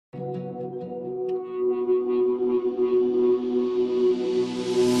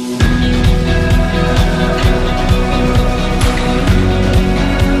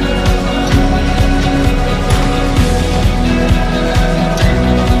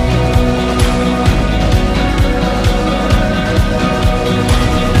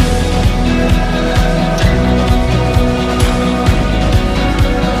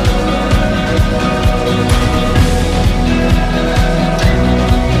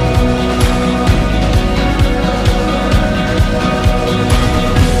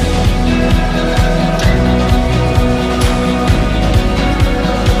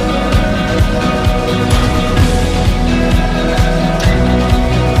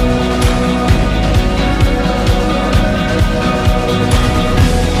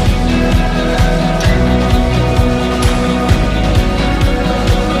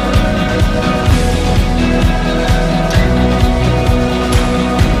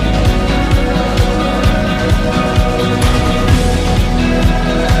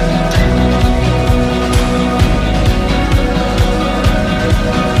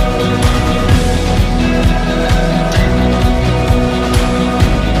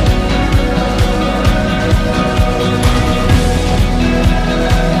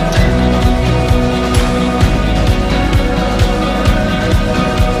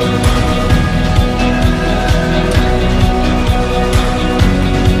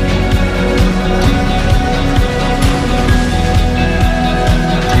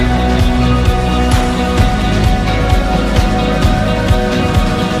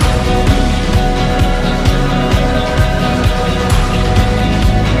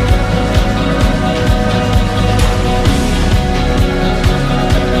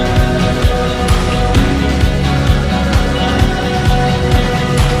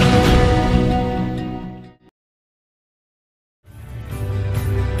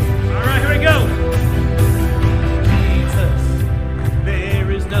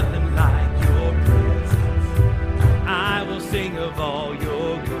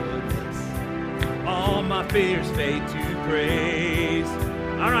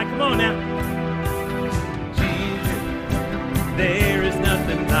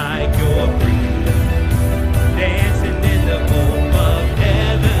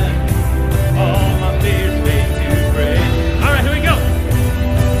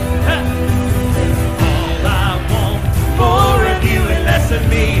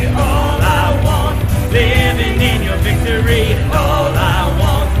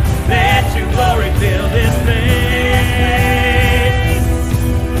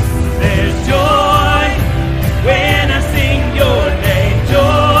There's joy when I sing your name.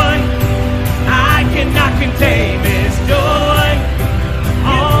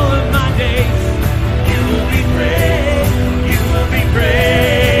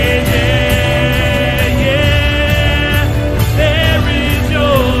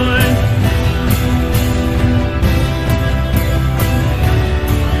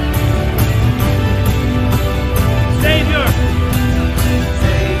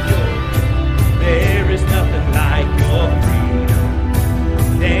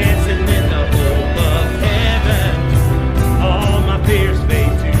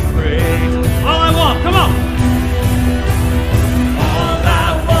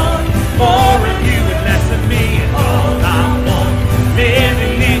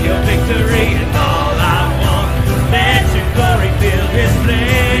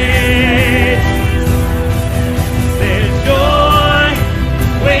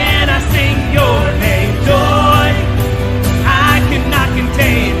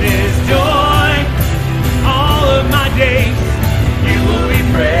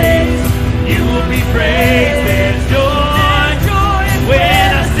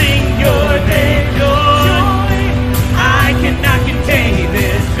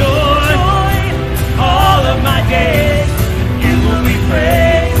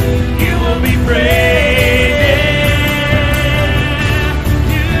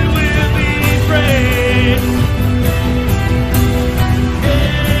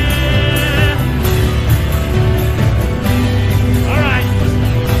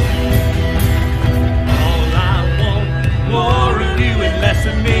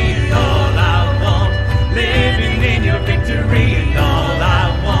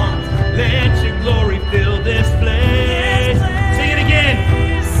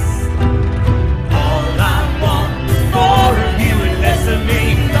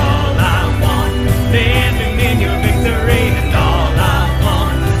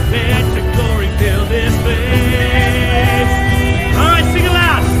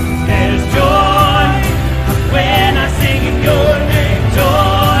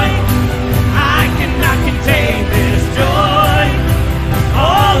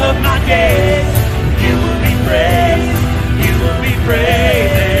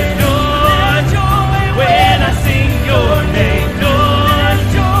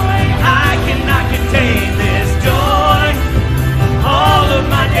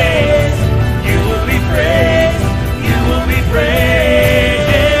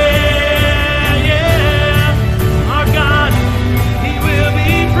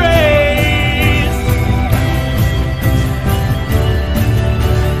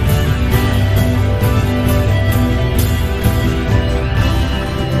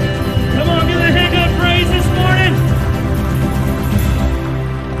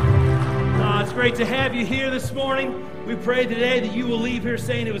 great to have you here this morning. We pray today that you will leave here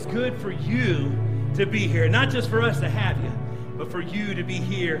saying it was good for you to be here. Not just for us to have you, but for you to be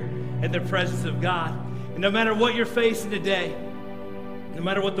here in the presence of God. And no matter what you're facing today, no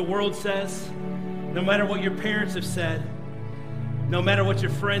matter what the world says, no matter what your parents have said, no matter what your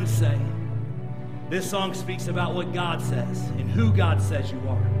friends say, this song speaks about what God says and who God says you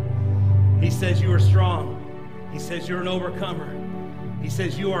are. He says you are strong. He says you're an overcomer. He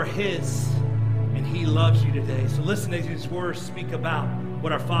says you are His, and He loves you today. So listen as His words speak about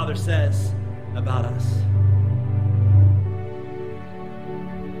what our Father says about us.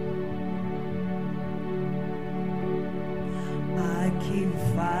 I keep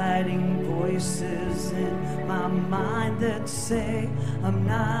fighting voices in my mind that say I'm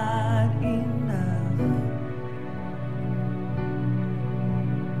not enough.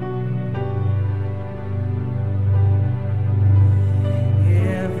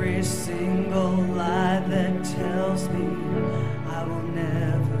 Every single lie that tells me I will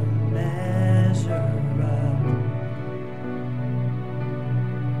never measure up.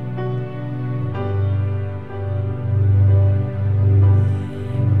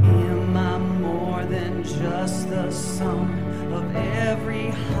 Am I more than just the sum of every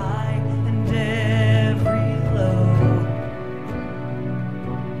high and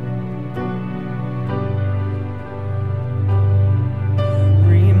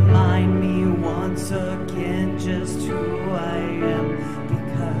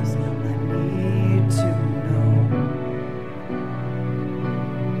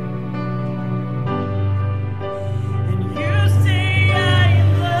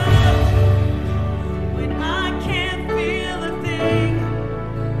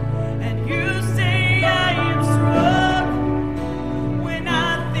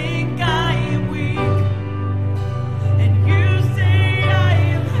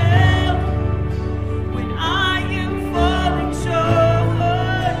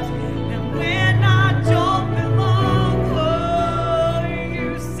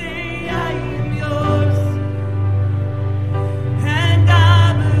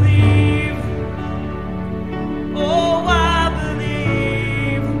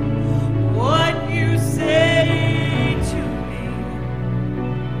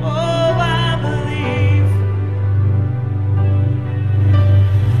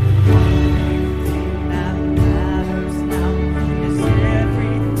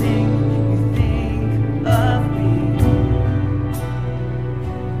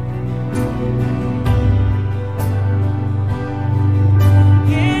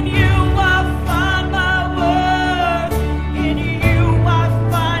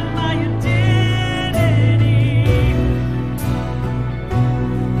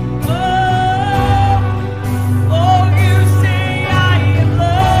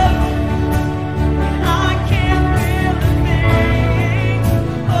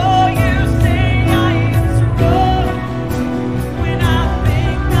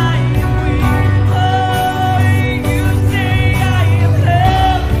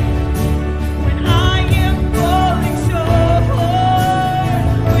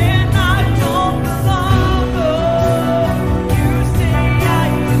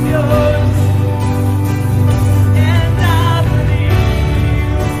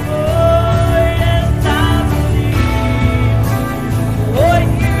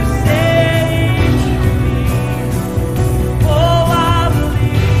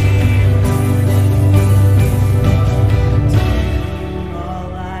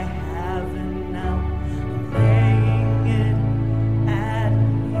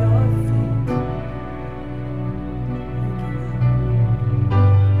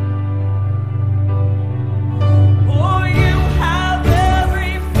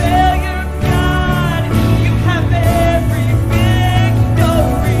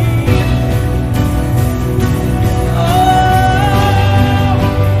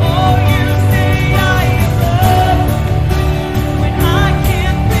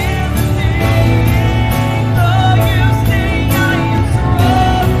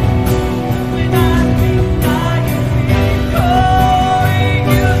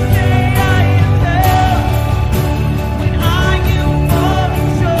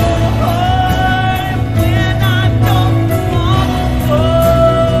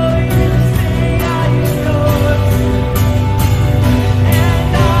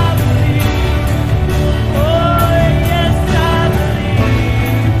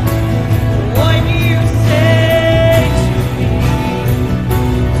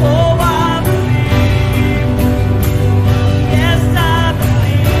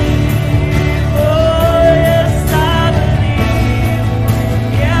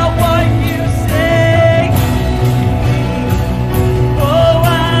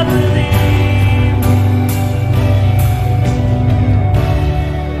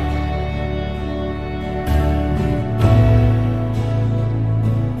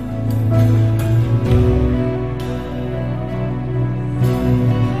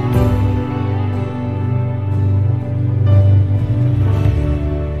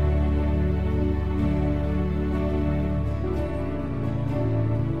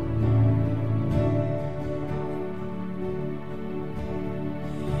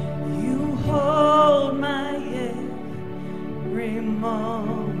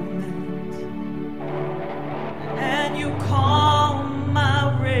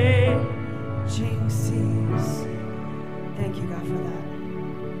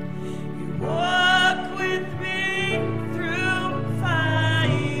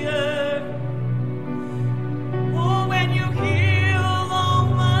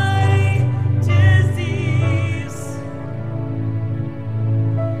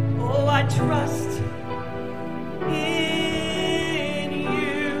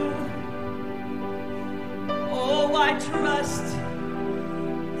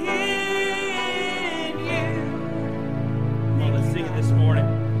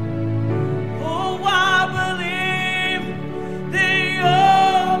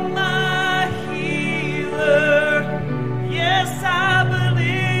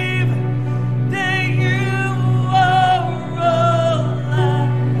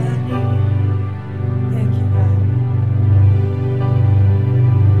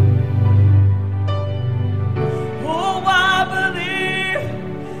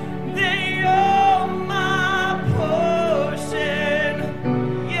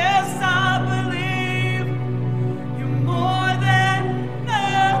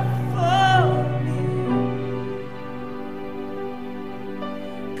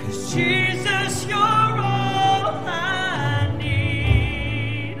Jesus, you're all I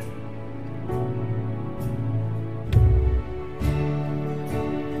need.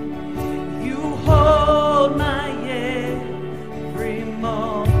 You hold my every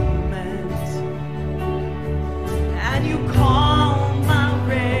moment, and you calm my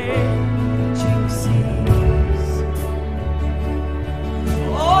raging seas.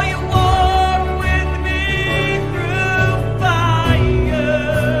 Oh, you walk with me through fire.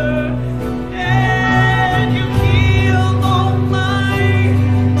 Yeah.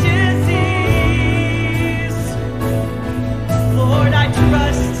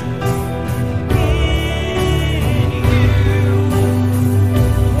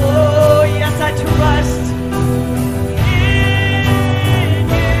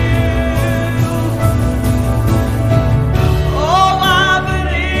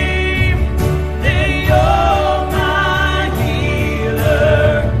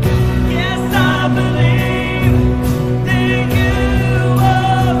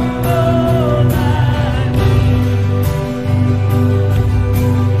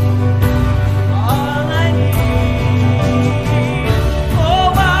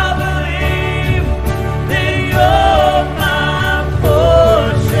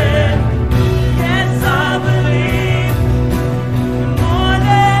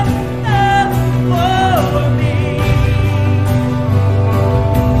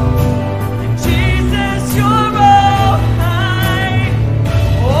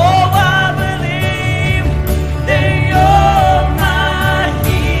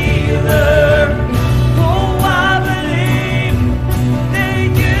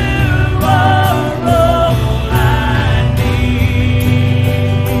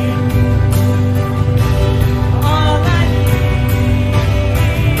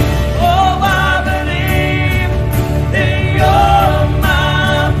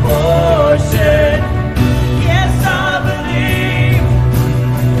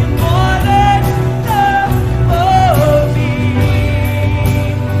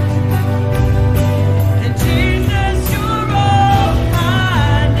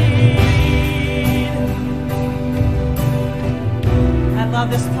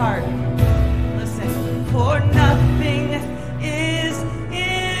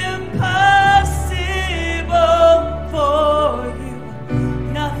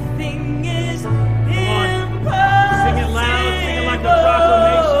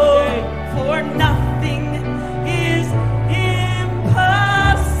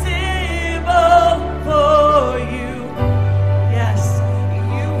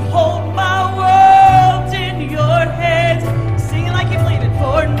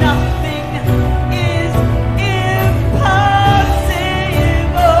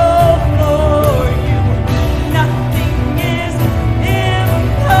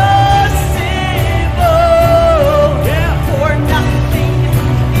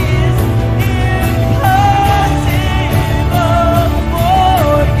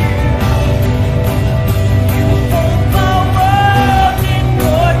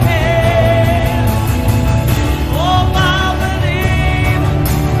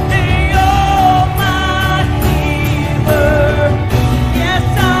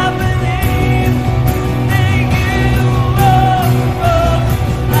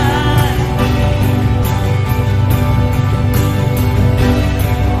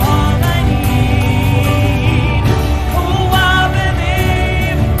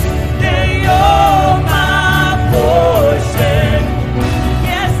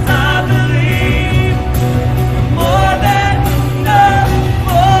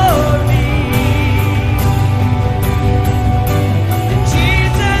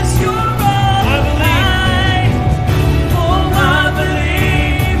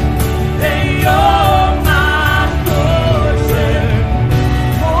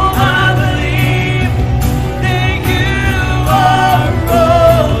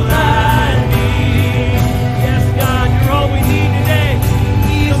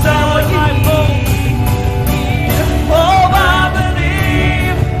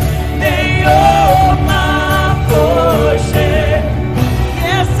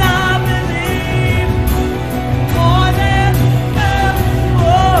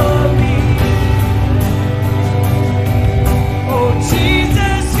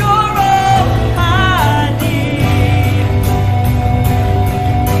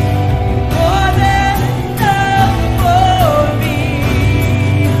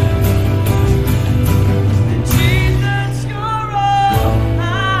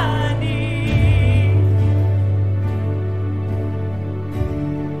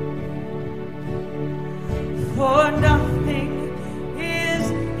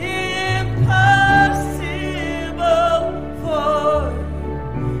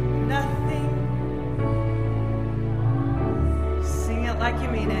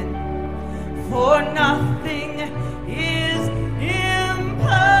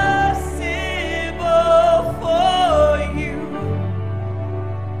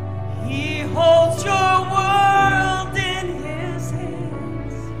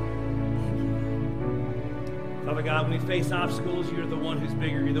 face obstacles, you're the one who's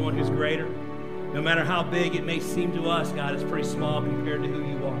bigger, you're the one who's greater. No matter how big it may seem to us, God, it's pretty small compared to who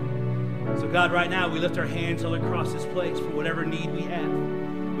you are. So God, right now, we lift our hands all across this place for whatever need we have.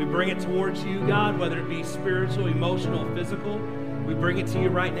 We bring it towards you, God, whether it be spiritual, emotional, physical. We bring it to you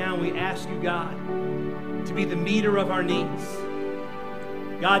right now, and we ask you, God, to be the meter of our needs.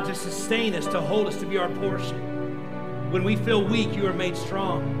 God, to sustain us, to hold us, to be our portion. When we feel weak, you are made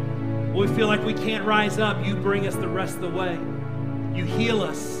strong. When we feel like we can't rise up, you bring us the rest of the way. You heal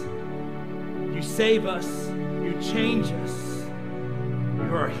us. You save us. You change us.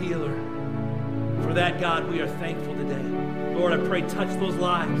 You're our healer. For that, God, we are thankful today. Lord, I pray, touch those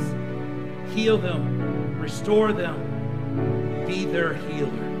lives. Heal them. Restore them. Be their healer.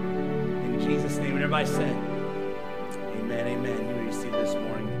 In Jesus' name. And everybody said, amen, amen. You may be seated this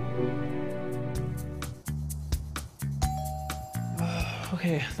morning.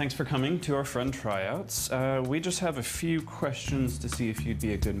 Okay, thanks for coming to our friend tryouts. We just have a few questions to see if you'd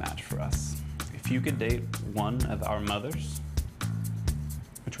be a good match for us. If you could date one of our mothers,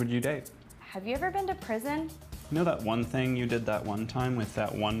 which would you date? Have you ever been to prison? You know that one thing you did that one time with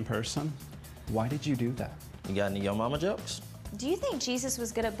that one person? Why did you do that? You got any Yo Mama jokes? Do you think Jesus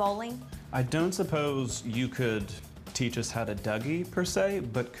was good at bowling? I don't suppose you could teach us how to Dougie, per se,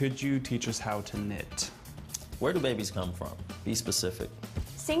 but could you teach us how to knit? Where do babies come from? Be specific.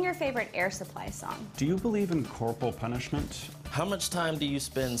 Sing your favorite Air Supply song. Do you believe in corporal punishment? How much time do you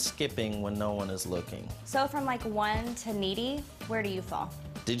spend skipping when no one is looking? So from like 1 to needy, where do you fall?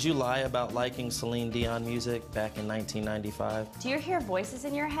 Did you lie about liking Celine Dion music back in 1995? Do you hear voices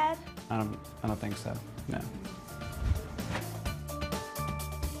in your head? I don't think so, no.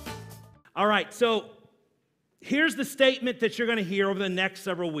 All right, so here's the statement that you're going to hear over the next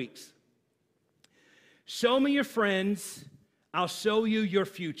several weeks. Show me your friends, I'll show you your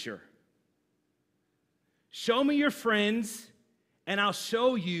future. Show me your friends, and I'll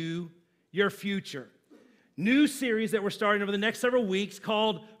show you your future. New series that we're starting over the next several weeks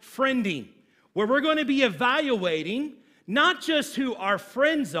called Friending, where we're going to be evaluating not just who our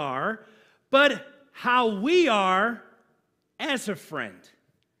friends are, but how we are as a friend.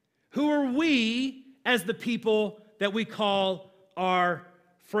 Who are we as the people that we call our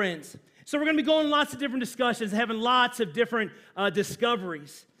friends? So we're going to be going lots of different discussions, having lots of different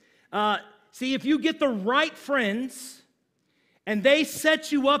discoveries. See, if you get the right friends and they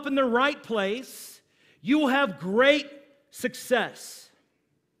set you up in the right place, you will have great success.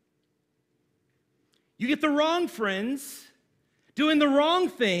 You get the wrong friends doing the wrong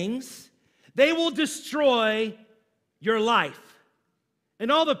things, they will destroy your life.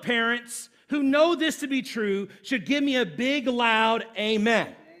 And all the parents who know this to be true should give me a big, loud amen.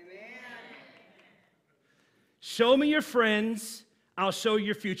 Amen. Show me your friends, I'll show you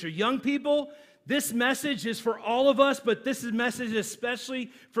your future. Young people, this message is for all of us, but this message is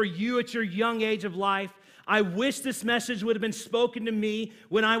especially for you at your young age of life. I wish this message would have been spoken to me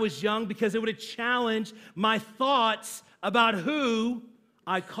when I was young because it would have challenged my thoughts about who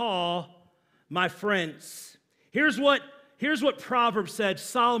I call my friends. Here's what Proverbs said.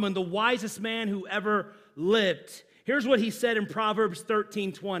 Solomon, the wisest man who ever lived. Here's what he said in Proverbs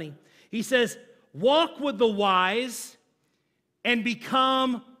 13:20. He says, walk with the wise and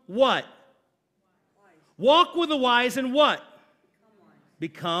become what? Walk with the wise and what?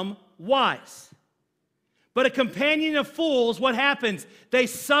 Become wise. But a companion of fools, what happens? They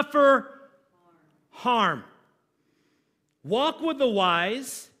suffer harm. Walk with the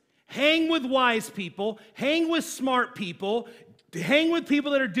wise, hang with wise people, hang with smart people, hang with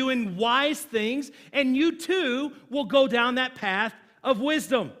people that are doing wise things, and you too will go down that path of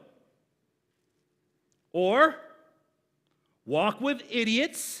wisdom. Or walk with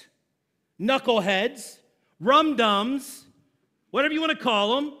idiots, knuckleheads, rum-dums, whatever you want to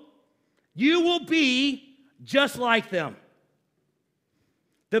call them. You will be just like them.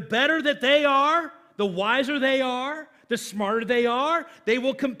 The better that they are, the wiser they are, the smarter they are, they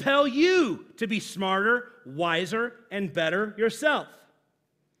will compel you to be smarter, wiser, and better yourself.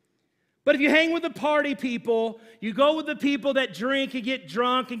 But if you hang with the party people, you go with the people that drink and get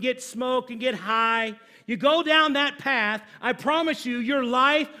drunk and get smoked and get high, you go down that path, I promise you, your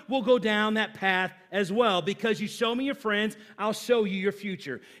life will go down that path as well because you show me your friends, I'll show you your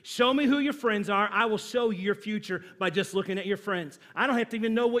future. Show me who your friends are, I will show you your future by just looking at your friends. I don't have to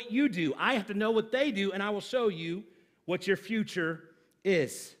even know what you do. I have to know what they do, and I will show you what your future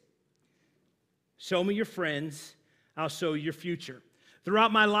is. Show me your friends, I'll show you your future.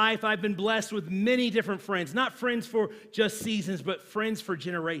 Throughout my life, I've been blessed with many different friends, not friends for just seasons, but friends for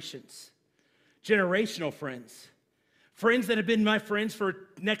generations. Generational friends. Friends that have been my friends for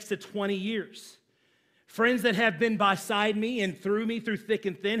next to 20 years. Friends that have been beside me and through me through thick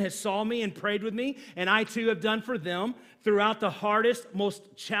and thin, has saw me and prayed with me, and I too have done for them throughout the hardest,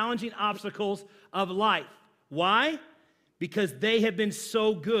 most challenging obstacles of life. Why? Because they have been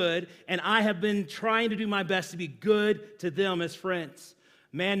so good, and I have been trying to do my best to be good to them as friends.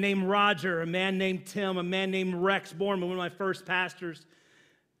 A man named Roger, a man named Tim, a man named Rex Borman, one of my first pastors.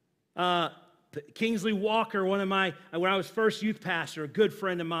 Kingsley Walker, when I was first youth pastor, a good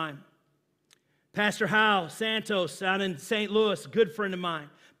friend of mine. Pastor Hal Santos out in St. Louis, a good friend of mine.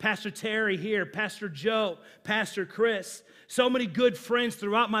 Pastor Terry here, Pastor Joe, Pastor Chris. So many good friends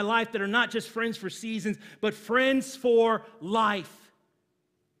throughout my life that are not just friends for seasons, but friends for life.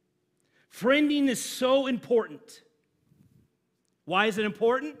 Friending is so important. Why is it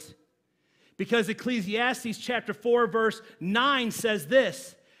important? Because Ecclesiastes chapter 4, verse 9 says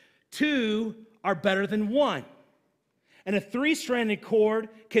this, 2 are better than 1, and a 3-stranded cord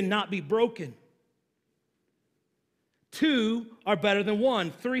cannot be broken. 2 are better than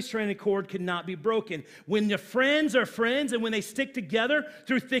 1. 3-stranded cord cannot be broken. When your friends are friends and when they stick together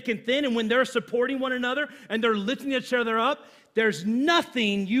through thick and thin and when they're supporting one another and they're lifting each other up, there's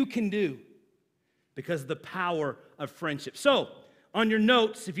nothing you can do because of the power of friendship. So, on your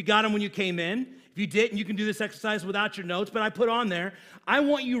notes, if you got them when you came in, if you didn't, you can do this exercise without your notes, but I put on there, I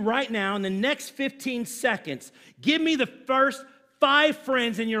want you right now in the next 15 seconds, give me the first 5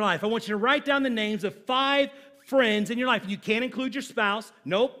 friends in your life. I want you to write down the names of 5 friends in your life. You can't include your spouse.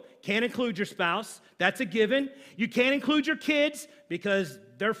 Nope, can't include your spouse. That's a given. You can't include your kids because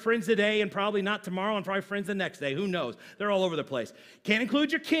they're friends today and probably not tomorrow and probably friends the next day. Who knows? They're all over the place. Can't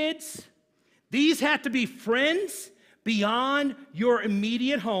include your kids. These have to be friends beyond your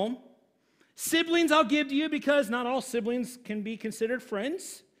immediate home. Siblings I'll give to you because not all siblings can be considered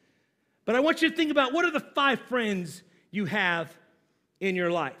friends. But I want you to think about what are the 5 friends you have in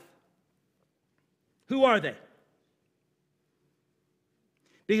your life. Who are they?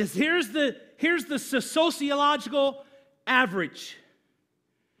 Because here's the sociological average.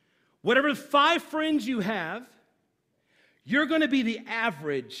 Whatever 5 friends you have, you're going to be the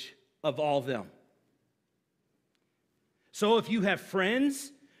average of all of them. So if you have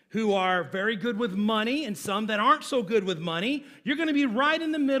friends who are very good with money and some that aren't so good with money, you're going to be right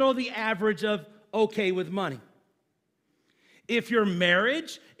in the middle of the average of okay with money. If your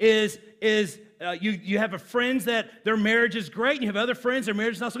marriage you have a friends that their marriage is great, and you have other friends their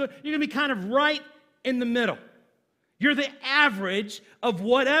marriage is not so good, you're going to be kind of right in the middle. You're the average of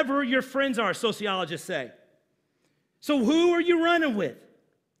whatever your friends are, sociologists say. So who are you running with?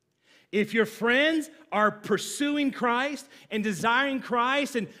 If your friends are pursuing Christ and desiring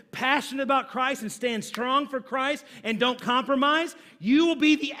Christ and passionate about Christ and stand strong for Christ and don't compromise, you will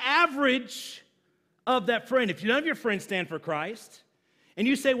be the average of that friend. If none of your friends stand for Christ, and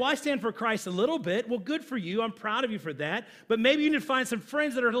you say, well, I stand for Christ a little bit, well, good for you. I'm proud of you for that. But maybe you need to find some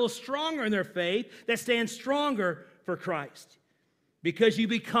friends that are a little stronger in their faith, that stand stronger for Christ. Because you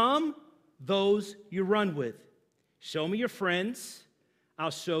become those you run with. Show me your friends,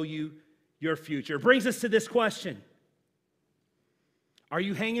 I'll show you your future. It brings us to this question. Are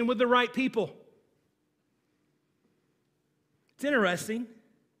you hanging with the right people? It's interesting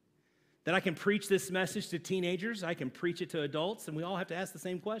that I can preach this message to teenagers, I can preach it to adults, and we all have to ask the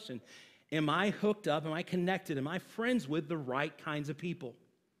same question. Am I hooked up, am I connected, am I friends with the right kinds of people?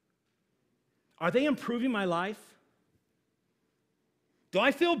 Are they improving my life? Do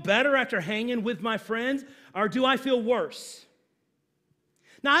I feel better after hanging with my friends, or do I feel worse?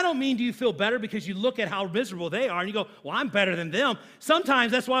 Now, I don't mean do you feel better because you look at how miserable they are and you go, well, I'm better than them.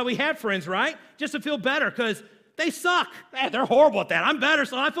 Sometimes that's why we have friends, right? Just to feel better because they suck. They're horrible at that. I'm better,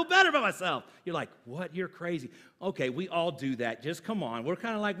 so I feel better about myself. You're like, what? You're crazy. Okay, we all do that. Just come on. We're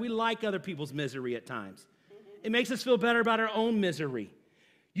kind of like, we like other people's misery at times. It makes us feel better about our own misery.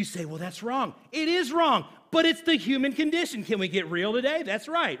 You say, well, that's wrong. It is wrong, but it's the human condition. Can we get real today? That's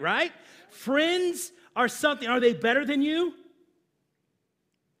right? Friends are something. Are they better than you?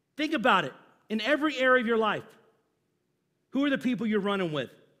 Think about it. In every area of your life, who are the people you're running with?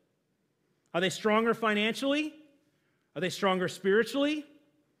 Are they stronger financially? Are they stronger spiritually?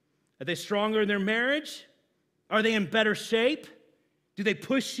 Are they stronger in their marriage? Are they in better shape? Do they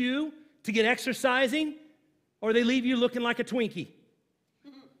push you to get exercising? Or they leave you looking like a Twinkie?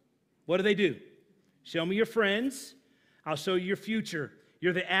 What do they do? Show me your friends. I'll show you your future.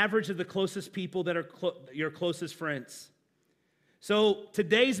 You're the average of the closest people that are your closest friends. So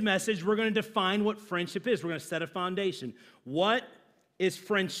today's message, we're going to define what friendship is. We're going to set a foundation. What is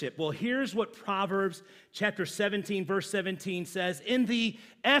friendship? Well, here's what Proverbs chapter 17, verse 17 says in the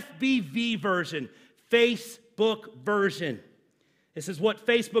FBV version, Facebook version. This is what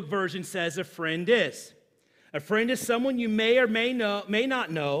Facebook version says a friend is. A friend is someone you may or may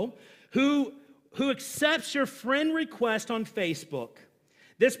not know who accepts your friend request on Facebook.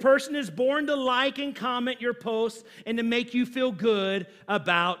 This person is born to like and comment your posts and to make you feel good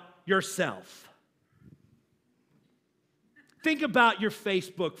about yourself. Think about your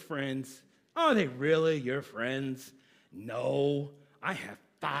Facebook friends. Are they really your friends? No, I have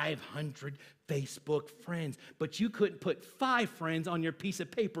 500 Facebook friends, but you couldn't put 5 friends on your piece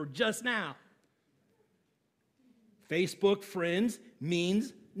of paper just now. Facebook friends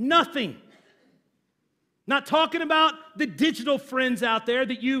means nothing. Not talking about the digital friends out there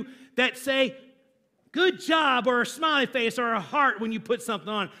that say, good job, or a smiley face, or a heart when you put something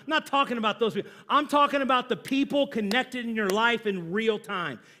on. I'm not talking about those people. I'm talking about the people connected in your life in real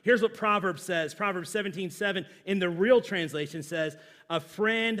time. Here's what Proverbs says. Proverbs 17:7 in the real translation says, a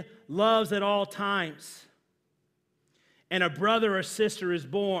friend loves at all times, and a brother or sister is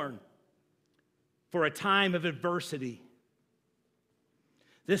born for a time of adversity.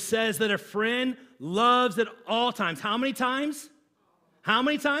 This says that a friend loves at all times. How many times? How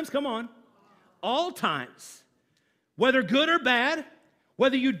many times? Come on. All times. Whether good or bad,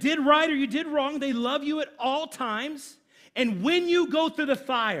 whether you did right or you did wrong, they love you at all times. And when you go through the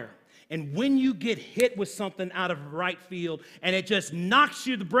fire, and when you get hit with something out of right field, and it just knocks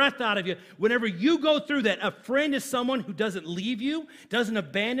you the breath out of you, whenever you go through that, a friend is someone who doesn't leave you, doesn't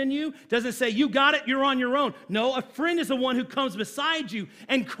abandon you, doesn't say, you got it, you're on your own. No, a friend is the one who comes beside you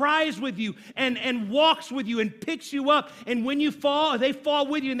and cries with you and walks with you and picks you up. And when you fall, they fall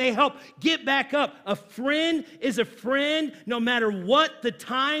with you and they help get back up. A friend is a friend. No matter what the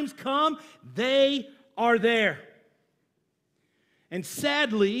times come, they are there. And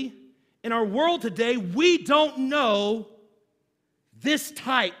sadly, in our world today, we don't know this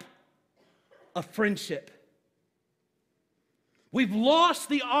type of friendship. We've lost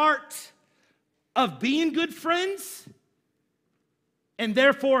the art of being good friends and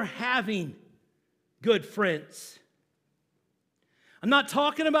therefore having good friends. I'm not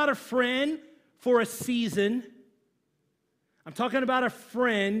talking about a friend for a season. I'm talking about a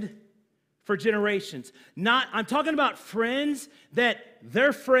friend for generations. I'm talking about friends that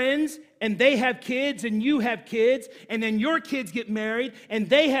they're friends and they have kids and you have kids, and then your kids get married and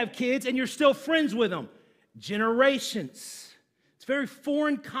they have kids and you're still friends with them. Generations. It's a very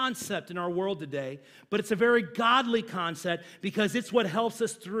foreign concept in our world today, but it's a very godly concept because it's what helps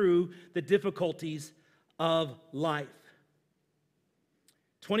us through the difficulties of life.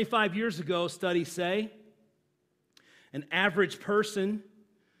 25 years ago, studies say, an average person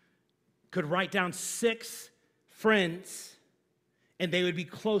could write down 6 friends, and they would be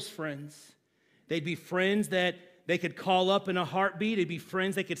close friends. They'd be friends that they could call up in a heartbeat. They'd be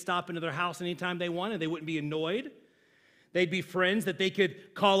friends they could stop into their house anytime they wanted. They wouldn't be annoyed. They'd be friends that they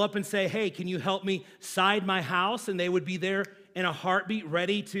could call up and say, hey, can you help me side my house? And they would be there in a heartbeat,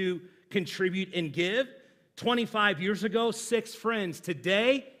 ready to contribute and give. 25 years ago, 6 friends.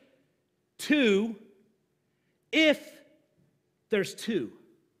 Today, 2, if there's 2.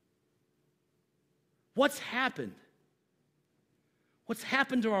 What's happened? What's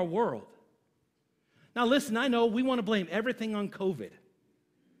happened to our world? Now listen, I know we want to blame everything on COVID.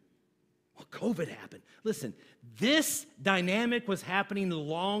 Well, COVID happened. Listen, this dynamic was happening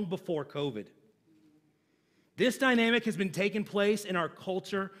long before COVID. This dynamic has been taking place in our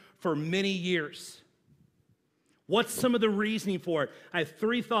culture for many years. What's some of the reasoning for it? I have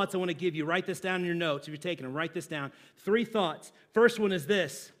 3 thoughts I want to give you. Write this down in your notes. If you're taking them, write this down. 3 thoughts. First one is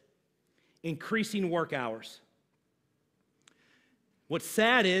this. Increasing work hours. What's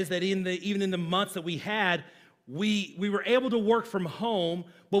sad is that even in the months that we had, we were able to work from home,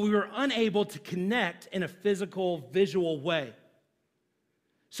 but we were unable to connect in a physical, visual way.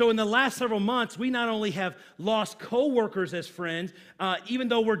 So in the last several months, we not only have lost coworkers as friends, even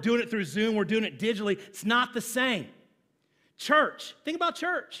though we're doing it through Zoom, we're doing it digitally, it's not the same. Church, think about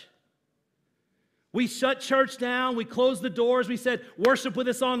church. We shut church down, we closed the doors, we said, worship with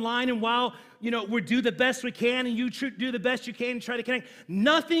us online, and while, we do the best we can, and you do the best you can and try to connect,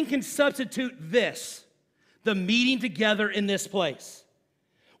 nothing can substitute this, the meeting together in this place.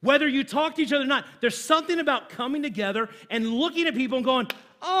 Whether you talk to each other or not, there's something about coming together and looking at people and going,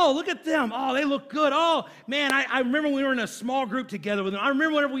 oh, look at them. Oh, they look good. Oh, man, I remember we were in a small group together with them. I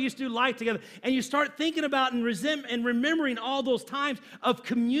remember whenever we used to do life together. And you start thinking about and remembering all those times of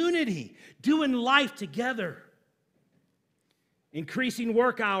community, doing life together. Increasing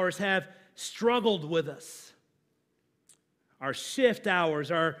work hours have struggled with us. Our shift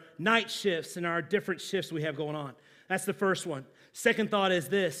hours, our night shifts, and our different shifts we have going on. That's the first one. Second thought is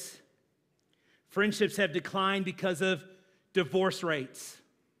this. Friendships have declined because of divorce rates.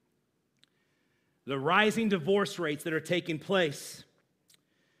 the rising divorce rates that are taking place.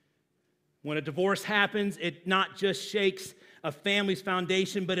 When a divorce happens, it not just shakes a family's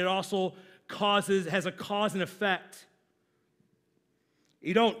foundation, but it also has a cause and effect.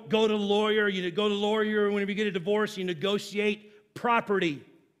 You don't go to the lawyer, whenever you get a divorce, you negotiate property.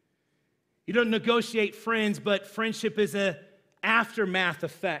 You don't negotiate friends, but friendship is an aftermath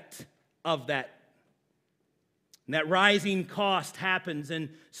effect of that. And that rising cost happens, and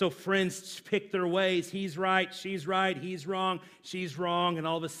so friends pick their ways. He's right, he's wrong, she's wrong, and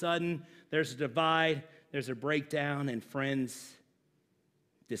all of a sudden there's a divide, there's a breakdown, and friends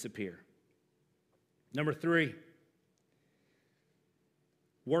disappear. Number 3,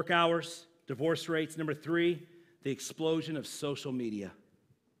 work hours, divorce rates. Number 3, the explosion of social media.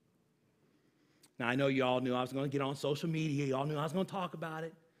 Now, I know you all knew I was going to get on social media. You all knew I was going to talk about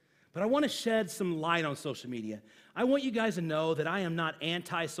it. But I want to shed some light on social media. I want you guys to know that I am not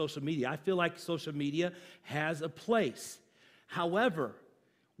anti-social media. I feel like social media has a place. However,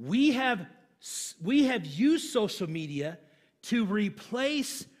 we have used social media to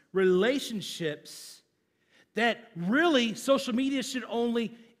replace relationships that really social media should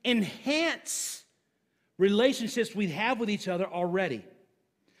only enhance relationships we have with each other already.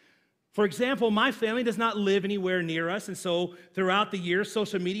 For example, my family does not live anywhere near us, and so throughout the years,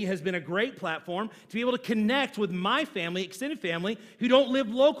 social media has been a great platform to be able to connect with my family, extended family, who don't live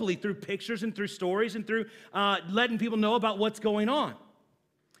locally, through pictures and through stories and through letting people know about what's going on.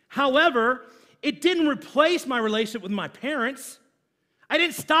 However, it didn't replace my relationship with my parents. I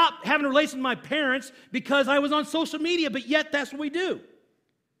didn't stop having a relationship with my parents because I was on social media, but yet that's what we do.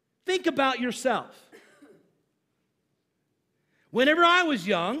 Think about yourself. Whenever I was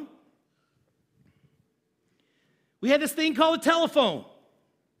young, we had this thing called a telephone.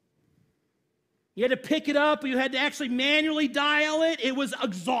 You had to pick it up, you had to actually manually dial it. It was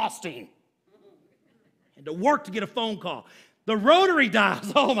exhausting. You had to work to get a phone call. The rotary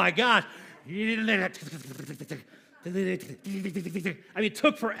dials, oh my gosh. I mean, it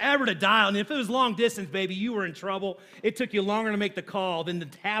took forever to dial. And if it was long distance, baby, you were in trouble. It took you longer to make the call than to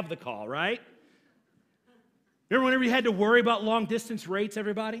have the call, right? Remember whenever you had to worry about long distance rates,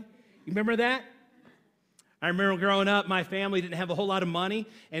 everybody? You remember that? I remember growing up, my family didn't have a whole lot of money,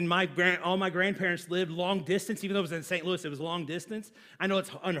 and all my grandparents lived long distance. Even though it was in St. Louis, it was long distance. I know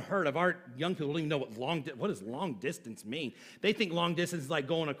it's unheard of. Our young people don't even know what does long distance mean. They think long distance is like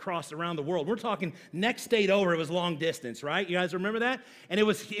going across around the world. We're talking next state over, it was long distance, right? You guys remember that? And it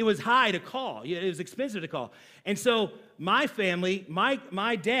was high to call. It was expensive to call. And so my family,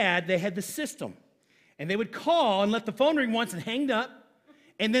 my dad, they had the system. And they would call and let the phone ring once and hang up.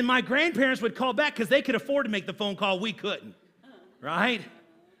 And then my grandparents would call back because they could afford to make the phone call. We couldn't, right?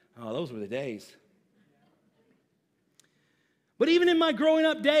 Oh, those were the days. But even in my growing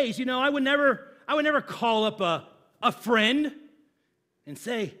up days, I would never call up a friend and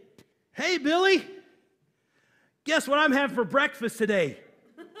say, "Hey, Billy, guess what I'm having for breakfast today?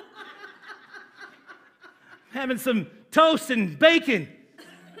 Having some toast and bacon."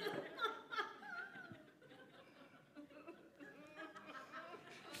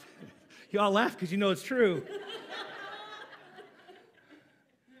 Y'all laugh because you know it's true.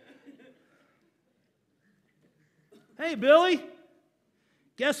 "Hey, Billy,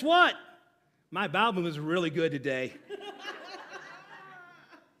 guess what? My bowel movement was really good today."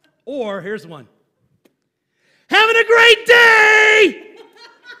 Or, here's one. "Having a great day!"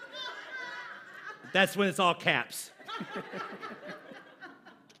 That's when it's all caps.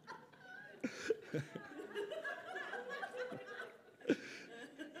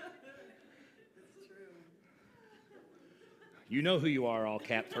 You know who you are, all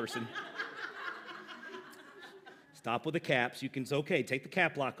cap person. Stop with the caps. It's okay. Take the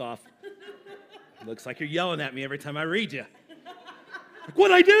cap lock off. It looks like you're yelling at me every time I read you. Like,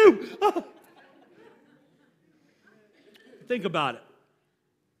 what'd I do? Oh. Think about it.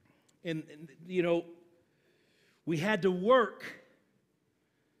 And we had to work.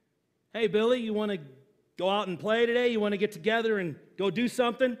 "Hey, Billy, you want to go out and play today? You want to get together and go do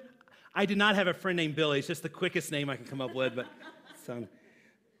something?" I did not have a friend named Billy. It's just the quickest name I can come up with, but son.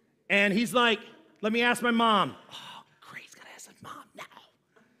 And he's like, "Let me ask my mom." Oh, great, he's got to ask his mom now.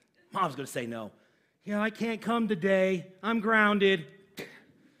 Mom's going to say no. "I can't come today. I'm grounded."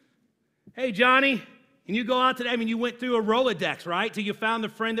 "Hey, Johnny, can you go out today?" I mean, you went through a Rolodex, right? Till you found the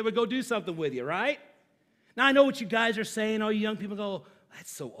friend that would go do something with you, right? Now, I know what you guys are saying. All you young people go, "That's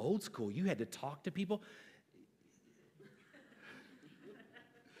so old school. You had to talk to people."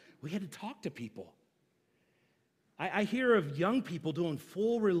 We had to talk to people. I hear of young people doing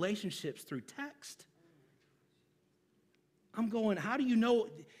full relationships through text. I'm going, how do you know?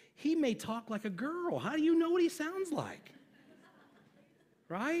 he may talk like a girl. How do you know what he sounds like?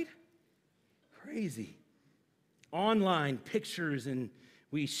 Right? Crazy. Online pictures, and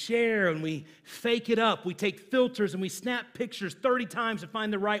we share and we fake it up. We take filters and we snap pictures 30 times to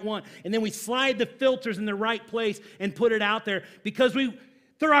find the right one. And then we slide the filters in the right place and put it out there because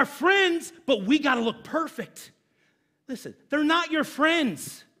they're our friends, but we got to look perfect. Listen, they're not your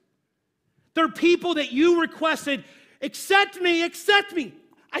friends. They're people that you requested, accept me, accept me.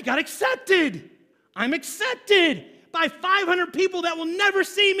 I got accepted. I'm accepted by 500 people that will never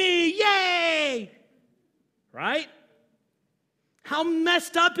see me. Yay! Right? How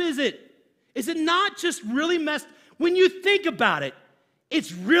messed up is it? Is it not just really messed? When you think about it,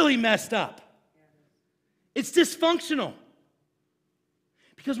 it's really messed up. It's dysfunctional.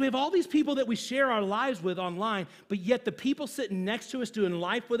 Because we have all these people that we share our lives with online, but yet the people sitting next to us doing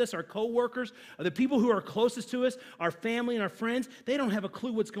life with us, our coworkers, or the people who are closest to us, our family and our friends, they don't have a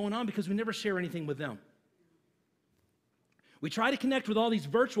clue what's going on because we never share anything with them. We try to connect with all these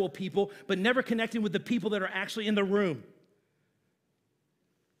virtual people, but never connecting with the people that are actually in the room.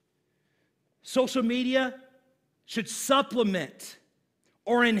 Social media should supplement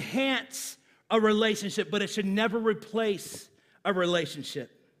or enhance a relationship, but it should never replace a relationship.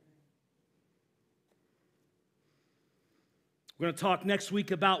 We're going to talk next week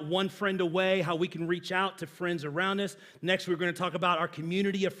about one friend away, how we can reach out to friends around us. Next, we're going to talk about our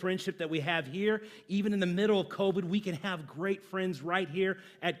community of friendship that we have here. Even in the middle of COVID, we can have great friends right here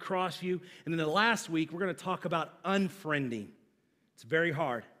at Crossview. And then the last week, we're going to talk about unfriending. It's very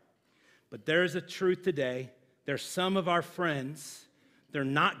hard. But there's a truth today. There's some of our friends, they're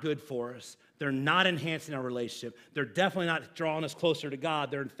not good for us. They're not enhancing our relationship. They're definitely not drawing us closer to God.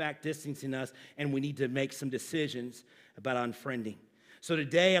 They're in fact distancing us, and we need to make some decisions about unfriending. So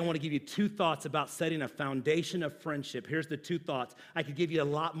today I want to give you 2 thoughts about setting a foundation of friendship. Here's the 2 thoughts. I could give you a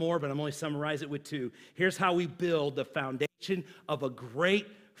lot more, but I'm only summarize it with 2. Here's how we build the foundation of a great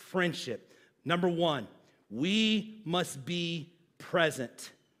friendship. Number 1, we must be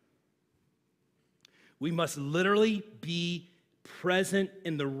present. We must literally be present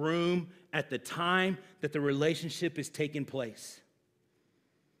in the room at the time that the relationship is taking place.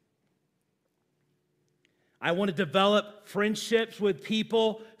 I want to develop friendships with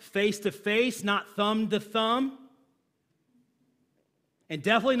people face to face, not thumb to thumb. And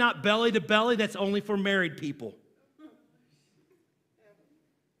definitely not belly to belly. That's only for married people.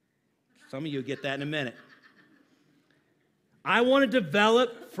 Some of you will get that in a minute. I want to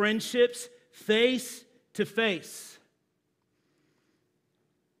develop friendships face to face.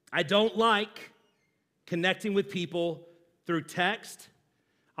 I don't like connecting with people through text.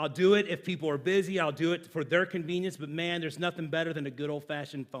 I'll do it if people are busy. I'll do it for their convenience. But man, there's nothing better than a good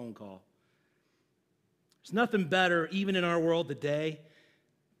old-fashioned phone call. There's nothing better, even in our world today,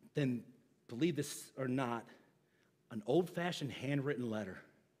 than, believe this or not, an old-fashioned handwritten letter.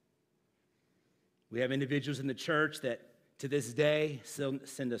 We have individuals in the church that to this day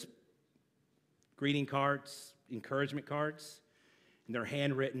send us greeting cards, encouragement cards. And they're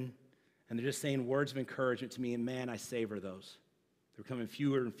handwritten, and they're just saying words of encouragement to me, and man, I savor those. They're becoming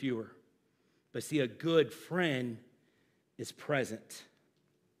fewer and fewer. But see, a good friend is present.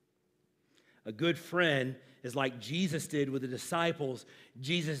 A good friend is like Jesus did with the disciples.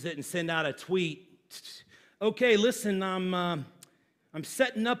 Jesus didn't send out a tweet. Okay, listen, I'm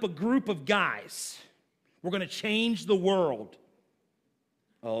setting up a group of guys. We're going to change the world.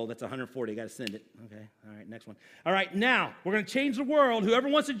 Oh, that's 140. I got to send it. Okay. All right, next one. All right, now we're going to change the world. Whoever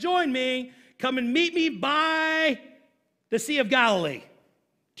wants to join me, come and meet me by the Sea of Galilee,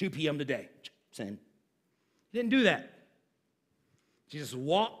 2 p.m. today. Send. He didn't do that. Jesus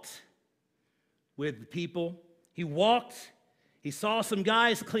walked with the people. He walked. He saw some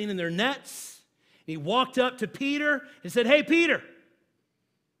guys cleaning their nets. He walked up to Peter and said, "Hey, Peter,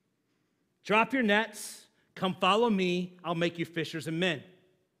 drop your nets. Come follow me. I'll make you fishers of men."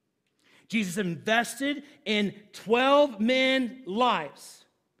 Jesus invested in 12 men's lives.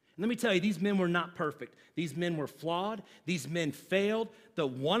 And let me tell you, these men were not perfect. These men were flawed. These men failed.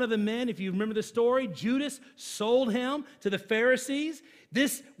 One of the men, if you remember the story, Judas sold him to the Pharisees.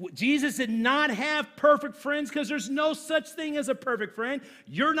 Jesus did not have perfect friends because there's no such thing as a perfect friend.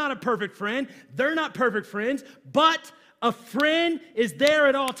 You're not a perfect friend. They're not perfect friends. But a friend is there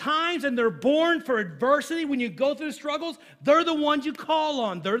at all times, and they're born for adversity. When you go through struggles, they're the ones you call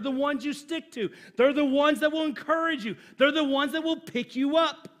on. They're the ones you stick to. They're the ones that will encourage you. They're the ones that will pick you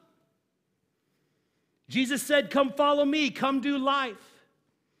up. Jesus said, "Come follow me. Come do life."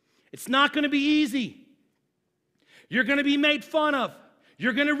 It's not going to be easy. You're going to be made fun of.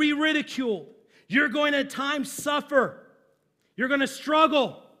 You're going to be ridiculed. You're going to at times suffer. You're going to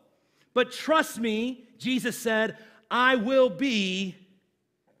struggle. But trust me, Jesus said, I will be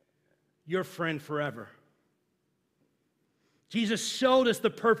your friend forever. Jesus showed us the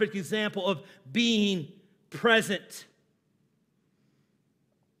perfect example of being present.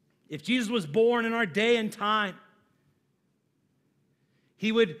 If Jesus was born in our day and time,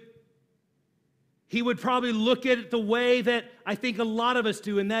 he would probably look at it the way that I think a lot of us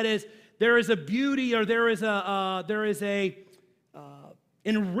do, and that is there is a beauty or there is a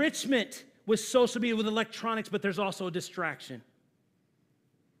enrichment with social media, with electronics, but there's also a distraction.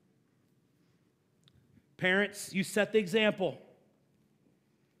 Parents, you set the example.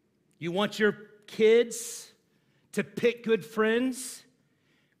 You want your kids to pick good friends?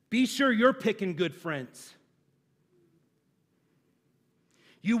 Be sure you're picking good friends.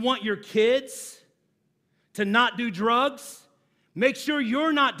 You want your kids to not do drugs? Make sure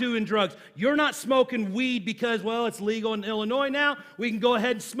you're not doing drugs. You're not smoking weed because, well, it's legal in Illinois now. We can go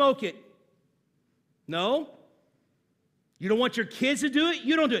ahead and smoke it. No. You don't want your kids to do it?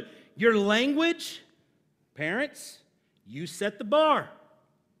 You don't do it. Your language, parents, you set the bar.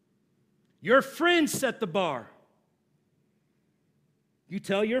 Your friends set the bar. You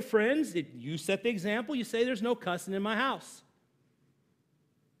tell your friends, you set the example, you say there's no cussing in my house.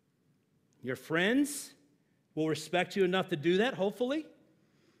 Your friends will respect you enough to do that, hopefully,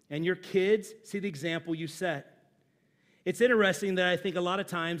 and your kids see the example you set. It's interesting that I think a lot of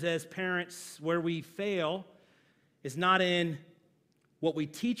times as parents, where we fail is not in what we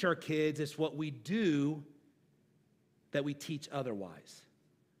teach our kids, it's what we do that we teach otherwise.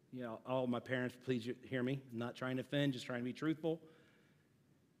 You know, all my parents, please hear me. I'm not trying to offend, just trying to be truthful.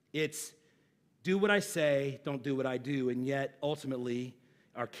 It's do what I say, don't do what I do, and yet ultimately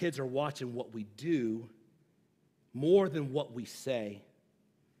our kids are watching what we do more than what we say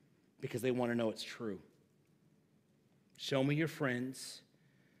because they want to know it's true. Show me your friends,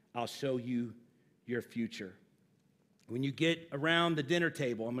 I'll show you your future. When you get around the dinner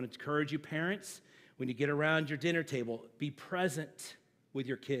table, I'm going to encourage you parents, when you get around your dinner table, be present with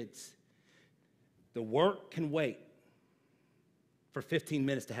your kids. The work can wait for 15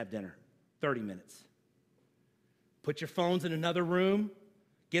 minutes to have dinner, 30 minutes. Put your phones in another room.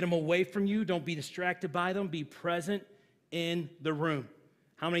 Get them away from you. Don't be distracted by them. Be present in the room.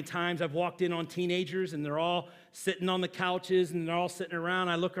 How many times I've walked in on teenagers and they're all sitting on the couches and they're all sitting around.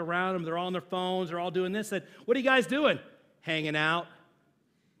 I look around them. They're all on their phones. They're all doing this. I said, what are you guys doing? Hanging out.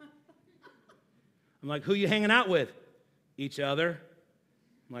 I'm like, who are you hanging out with? Each other.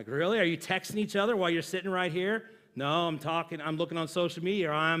 I'm like, really? Are you texting each other while you're sitting right here? No, I'm looking on social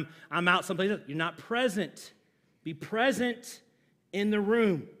media, or I'm out someplace else. You're not present. Be present in the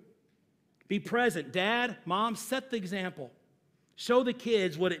room. Be present. Dad, mom, set the example. Show the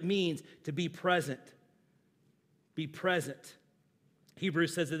kids what it means to be present. Be present.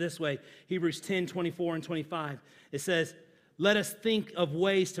 Hebrews says it this way, Hebrews 10, 24 and 25. It says, let us think of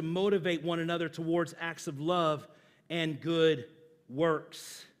ways to motivate one another towards acts of love and good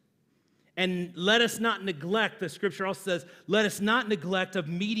works. And let us not neglect, the scripture also says, let us not neglect of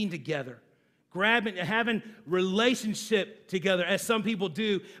meeting together, having relationship together, as some people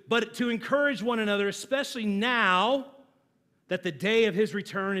do, but to encourage one another, especially now that the day of his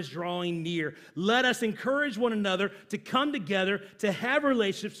return is drawing near. Let us encourage one another to come together, to have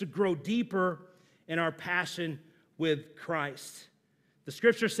relationships, to grow deeper in our passion with Christ. The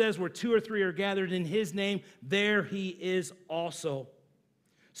scripture says where 2 or 3 are gathered in his name, there he is also.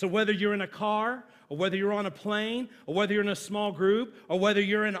 So whether you're in a car, or whether you're on a plane, or whether you're in a small group, or whether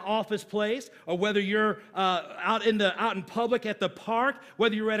you're in an office place, or whether you're out in public at the park,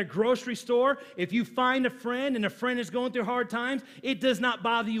 whether you're at a grocery store, if you find a friend and a friend is going through hard times, it does not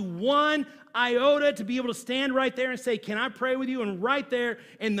bother you one iota to be able to stand right there and say, can I pray with you? And right there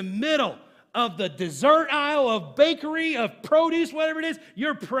in the middle of the dessert aisle of bakery, of produce, whatever it is,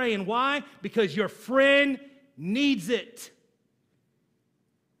 you're praying. Why? Because your friend needs it.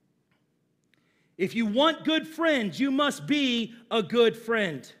 If you want good friends, you must be a good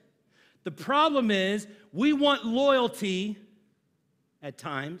friend. The problem is we want loyalty at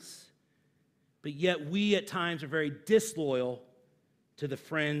times, but yet we at times are very disloyal to the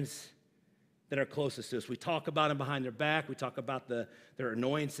friends that are closest to us. We talk about them behind their back. We talk about their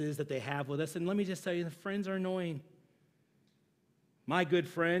annoyances that they have with us. And let me just tell you, the friends are annoying. My good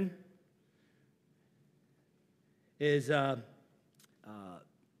friend is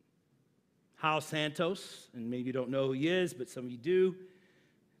Hal Santos, and maybe you don't know who he is, but some of you do.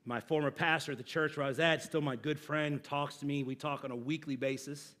 My former pastor at the church where I was at, still my good friend, talks to me. We talk on a weekly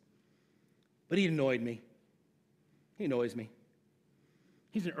basis. But he annoyed me. He annoys me.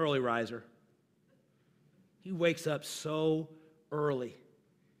 He's an early riser. He wakes up so early.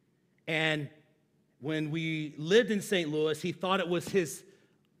 And when we lived in St. Louis, he thought it was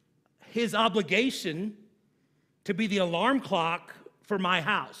his obligation to be the alarm clock for my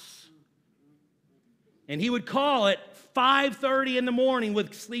house. And he would call at 5:30 in the morning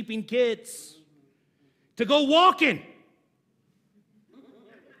with sleeping kids to go walking.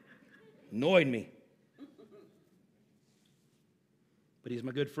 Annoyed me. But he's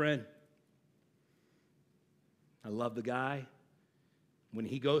my good friend. I love the guy. When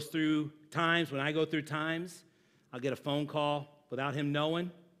he goes through times, when I go through times, I'll get a phone call without him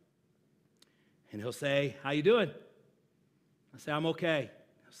knowing. And he'll say, "How you doing?" I say, "I'm okay."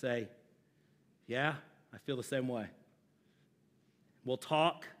 He'll say, "Yeah, I feel the same way." We'll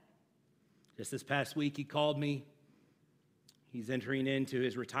talk. Just this past week, he called me. He's entering into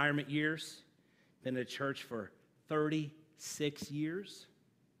his retirement years. Been at church for 36 years.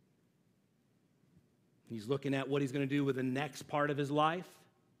 He's looking at what he's going to do with the next part of his life.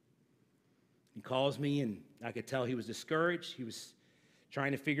 He calls me, and I could tell he was discouraged. He was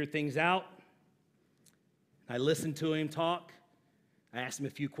trying to figure things out. I listened to him talk. I asked him a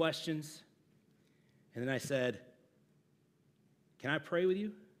few questions. And then I said, "Can I pray with you?"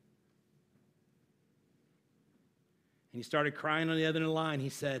 And he started crying on the other end of the line. He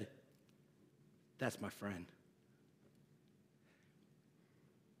said, "That's my friend."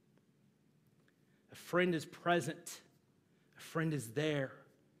 A friend is present. A friend is there.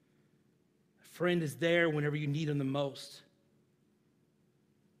 A friend is there whenever you need him the most.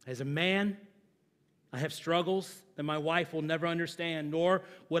 As a man, I have struggles that my wife will never understand, nor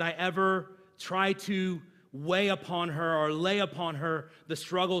would I ever try to weigh upon her or lay upon her the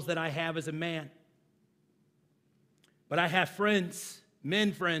struggles that I have as a man. But I have friends,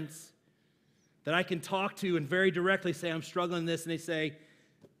 men friends, that I can talk to and very directly say, "I'm struggling this," and they say,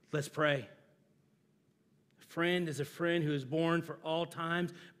 "Let's pray." A friend is a friend who is born for all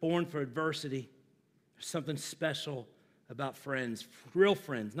times, born for adversity. There's something special about friends, real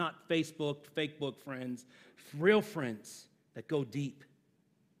friends, not Facebook, fake book friends, real friends that go deep.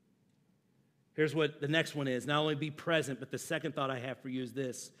 Here's what the next one is. Not only be present, but the second thought I have for you is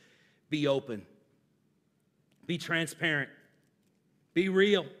this: be open. Be transparent. Be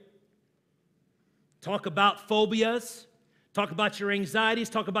real. Talk about phobias. Talk about your anxieties.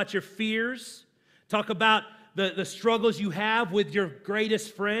 Talk about your fears. Talk about the struggles you have with your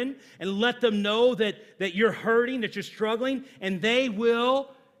greatest friend, and let them know that you're hurting, that you're struggling, and they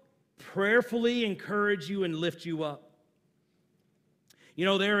will prayerfully encourage you and lift you up. You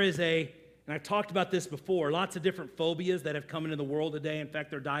know, there is and I've talked about this before, lots of different phobias that have come into the world today. In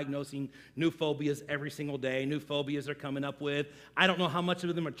fact, they're diagnosing new phobias every single day. New phobias are coming up with. I don't know how much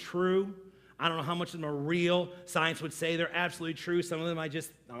of them are true. I don't know how much of them are real. Science would say they're absolutely true. Some of them I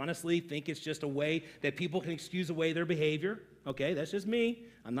just honestly think it's just a way that people can excuse away their behavior. Okay, that's just me.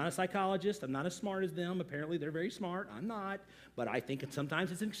 I'm not a psychologist. I'm not as smart as them. Apparently, they're very smart. I'm not. But I think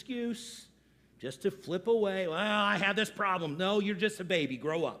sometimes it's an excuse just to flip away. Well, I have this problem. No, you're just a baby.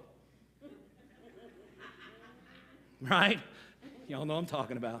 Grow up. Right? Y'all know what I'm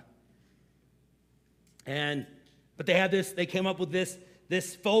talking about. But they have this, they came up with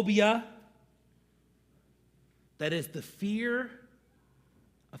this phobia that is the fear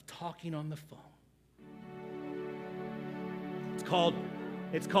of talking on the phone. It's called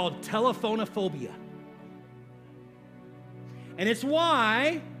telephonophobia. And it's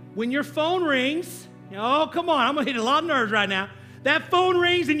why when your phone rings, oh, come on, I'm going to hit a lot of nerves right now. That phone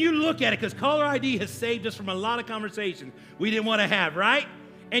rings and you look at it because caller ID has saved us from a lot of conversations we didn't want to have, right?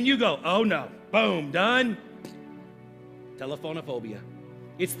 And you go, "Oh no, boom, done." Telephonophobia.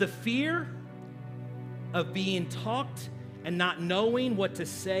 It's the fear of being talked and not knowing what to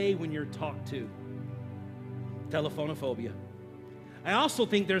say when you're talked to. Telephonophobia. I also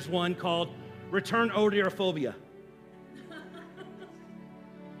think there's one called return odorophobia.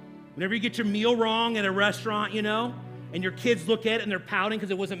 Whenever you get your meal wrong at a restaurant, you know, and your kids look at it and they're pouting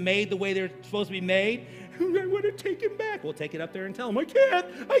because it wasn't made the way they're supposed to be made. "I want to take it back." We'll take it up there and tell them, I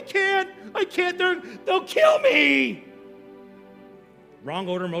can't, they'll kill me. Wrong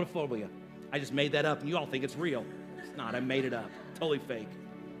odorophobia. I just made that up and you all think it's real. It's not, I made it up. Totally fake.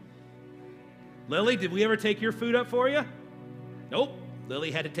 Lily, did we ever take your food up for you? Nope.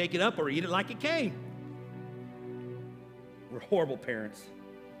 Lily had to take it up or eat it like it came. We're horrible parents.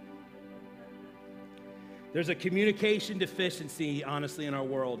 There's a communication deficiency, honestly, in our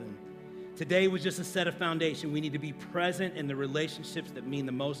world. And today was just a set of foundation. We need to be present in the relationships that mean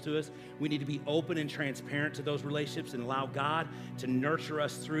the most to us. We need to be open and transparent to those relationships and allow God to nurture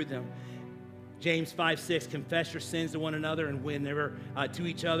us through them. James 5:6, confess your sins to one another and whenever to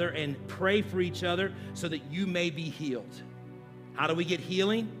each other, and pray for each other so that you may be healed. How do we get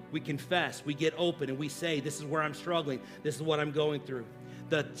healing? We confess, we get open, and we say, this is where I'm struggling. This is what I'm going through.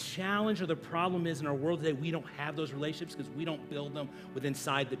 The challenge or the problem is in our world today, we don't have those relationships because we don't build them with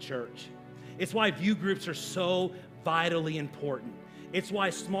inside the church. It's why view groups are so vitally important. It's why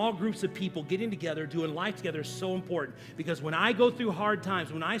small groups of people getting together, doing life together is so important. Because when I go through hard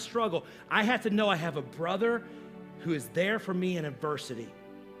times, when I struggle, I have to know I have a brother who is there for me in adversity.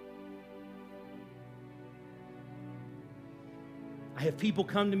 I have people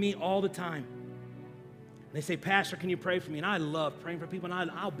come to me all the time. They say, Pastor, can you pray for me? And I love praying for people,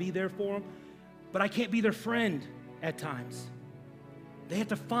 and I'll be there for them. But I can't be their friend at times. They have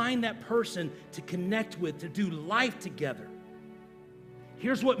to find that person to connect with, to do life together.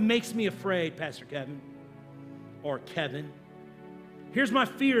 Here's what makes me afraid, Pastor Kevin, or Kevin. Here's my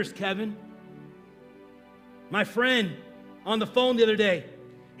fears, Kevin. My friend on the phone the other day.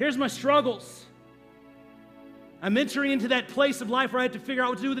 Here's my struggles. I'm entering into that place of life where I have to figure out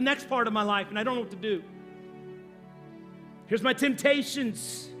what to do with the next part of my life, and I don't know what to do. Here's my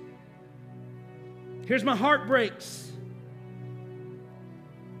temptations. Here's my heartbreaks.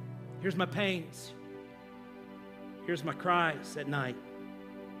 Here's my pains. Here's my cries at night.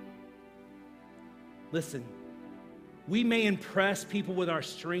 Listen, we may impress people with our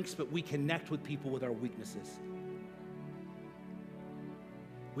strengths, but we connect with people with our weaknesses.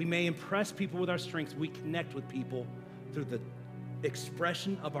 We may impress people with our strengths, we connect with people through the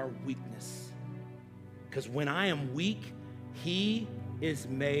expression of our weakness. Because when I am weak, He is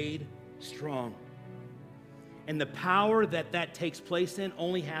made strong. And the power that takes place in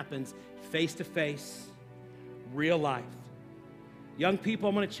only happens face to face, real life. Young people,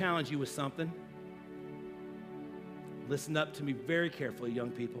 I'm going to challenge you with something. Listen up to me very carefully,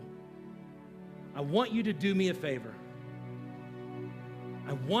 young people. I want you to do me a favor.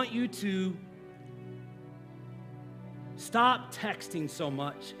 I want you to stop texting so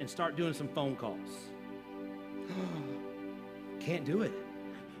much and start doing some phone calls. Can't do it.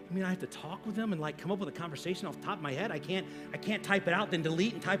 I mean, I have to talk with them and like come up with a conversation off the top of my head. I can't type it out, then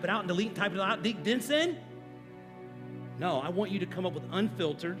delete and type it out and delete and type it out, then send. No, I want you to come up with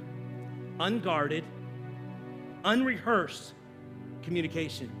unfiltered, unguarded, unrehearsed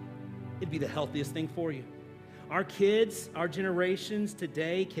communication. It'd be the healthiest thing for you. Our kids, our generations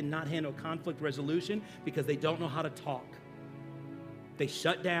today cannot handle conflict resolution because they don't know how to talk. They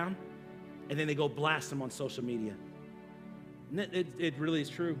shut down and then they go blast them on social media. And it really is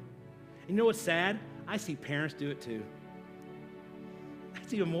true. And you know what's sad? I see parents do it too.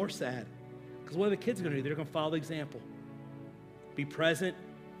 That's even more sad. Because what are the kids going to do? They're going to follow the example. Be present,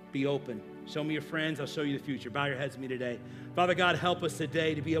 be open. Show me your friends, I'll show you the future. Bow your heads with me today. Father God, help us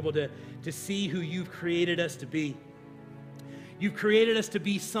today to be able to see who you've created us to be. You've created us to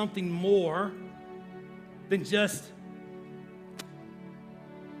be something more than just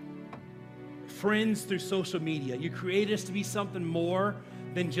friends through social media. You created us to be something more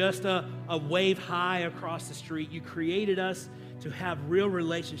than just a wave high across the street. You created us to have real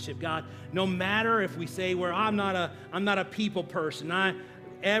relationship, God. No matter if we say, well, I'm not a people person.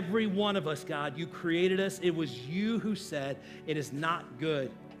 Every one of us, God, you created us. It was you who said it is not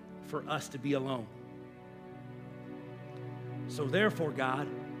good for us to be alone. So therefore, God,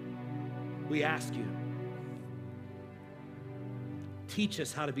 we ask you, teach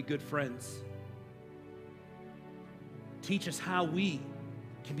us how to be good friends. Teach us how we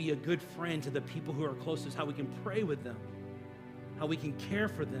can be a good friend to the people who are closest, how we can pray with them, how we can care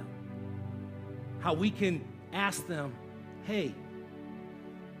for them, how we can ask them, hey,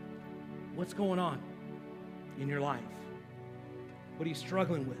 what's going on in your life? What are you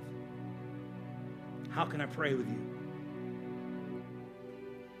struggling with? How can I pray with you?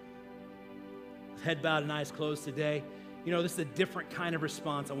 With head bowed and eyes closed today. You know, this is a different kind of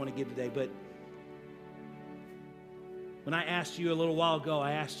response I want to give today, but when I asked you a little while ago,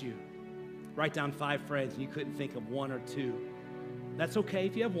 I asked you, write down 5 friends, and you couldn't think of 1 or 2. That's okay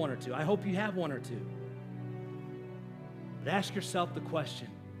if you have 1 or 2. I hope you have 1 or 2. But ask yourself the question,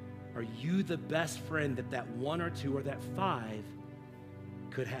 are you the best friend that 1 or 2 or that 5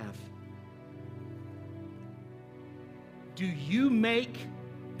 could have? Do you make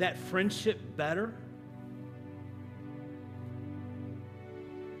that friendship better?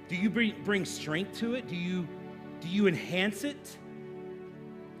 Do you bring strength to it? Do you enhance it?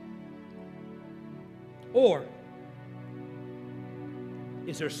 Or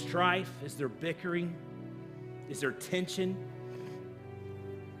is there strife? Is there bickering? Is there tension?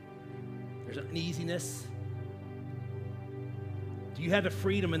 There's uneasiness. Do you have the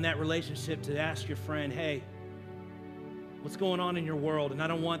freedom in that relationship to ask your friend, hey, what's going on in your world? And I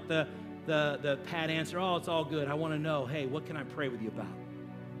don't want the the pat answer, oh, it's all good. I want to know, hey, what can I pray with you about?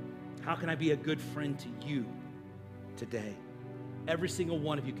 How can I be a good friend to you today? Every single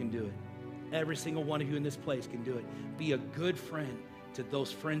one of you can do it. Every single one of you in this place can do it. Be a good friend to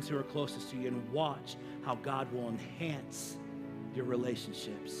those friends who are closest to you and watch how God will enhance your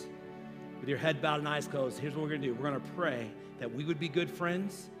relationships. With your head bowed and eyes closed, here's what we're going to do. We're going to pray that we would be good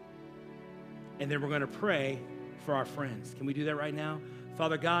friends, and then we're going to pray for our friends. Can we do that right now?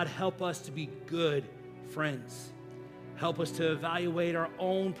 Father God, help us to be good friends. Help us to evaluate our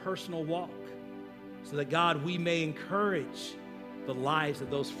own personal walk so that, God, we may encourage the lives of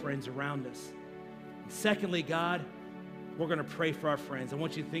those friends around us. And secondly, God, we're going to pray for our friends. I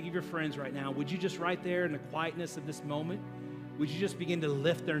want you to think of your friends right now. Would you just right there in the quietness of this moment, would you just begin to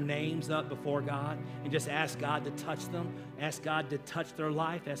lift their names up before God and just ask God to touch them, ask God to touch their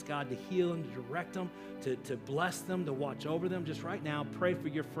life, ask God to heal them, to direct them, to bless them, to watch over them. Just right now, pray for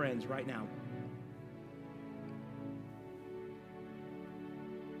your friends right now.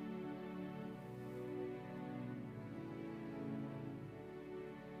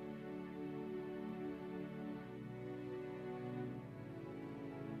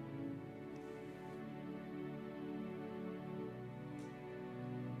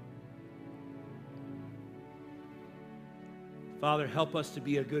 Father, help us to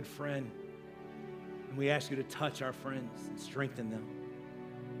be a good friend. And we ask you to touch our friends and strengthen them.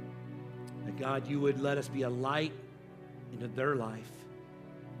 That, God, you would let us be a light into their life.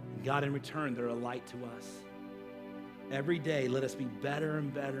 And God, in return, they're a light to us. Every day, let us be better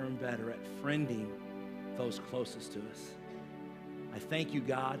and better and better at friending those closest to us. I thank you,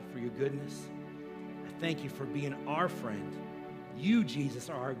 God, for your goodness. I thank you for being our friend. You,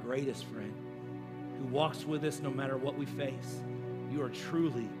 Jesus, are our greatest friend, who walks with us no matter what we face. You are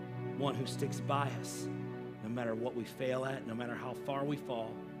truly one who sticks by us no matter what we fail at, no matter how far we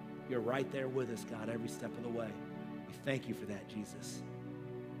fall. You're right there with us, God, every step of the way. We thank you for that, Jesus.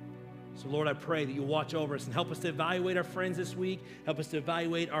 So, Lord, I pray that you'll watch over us and help us to evaluate our friends this week. Help us to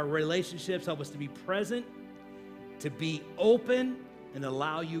evaluate our relationships. Help us to be present, to be open, and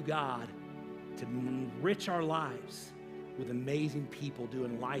allow you, God, to enrich our lives with amazing people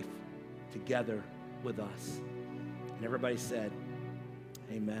doing life together with us. And everybody said,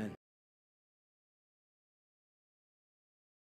 amen.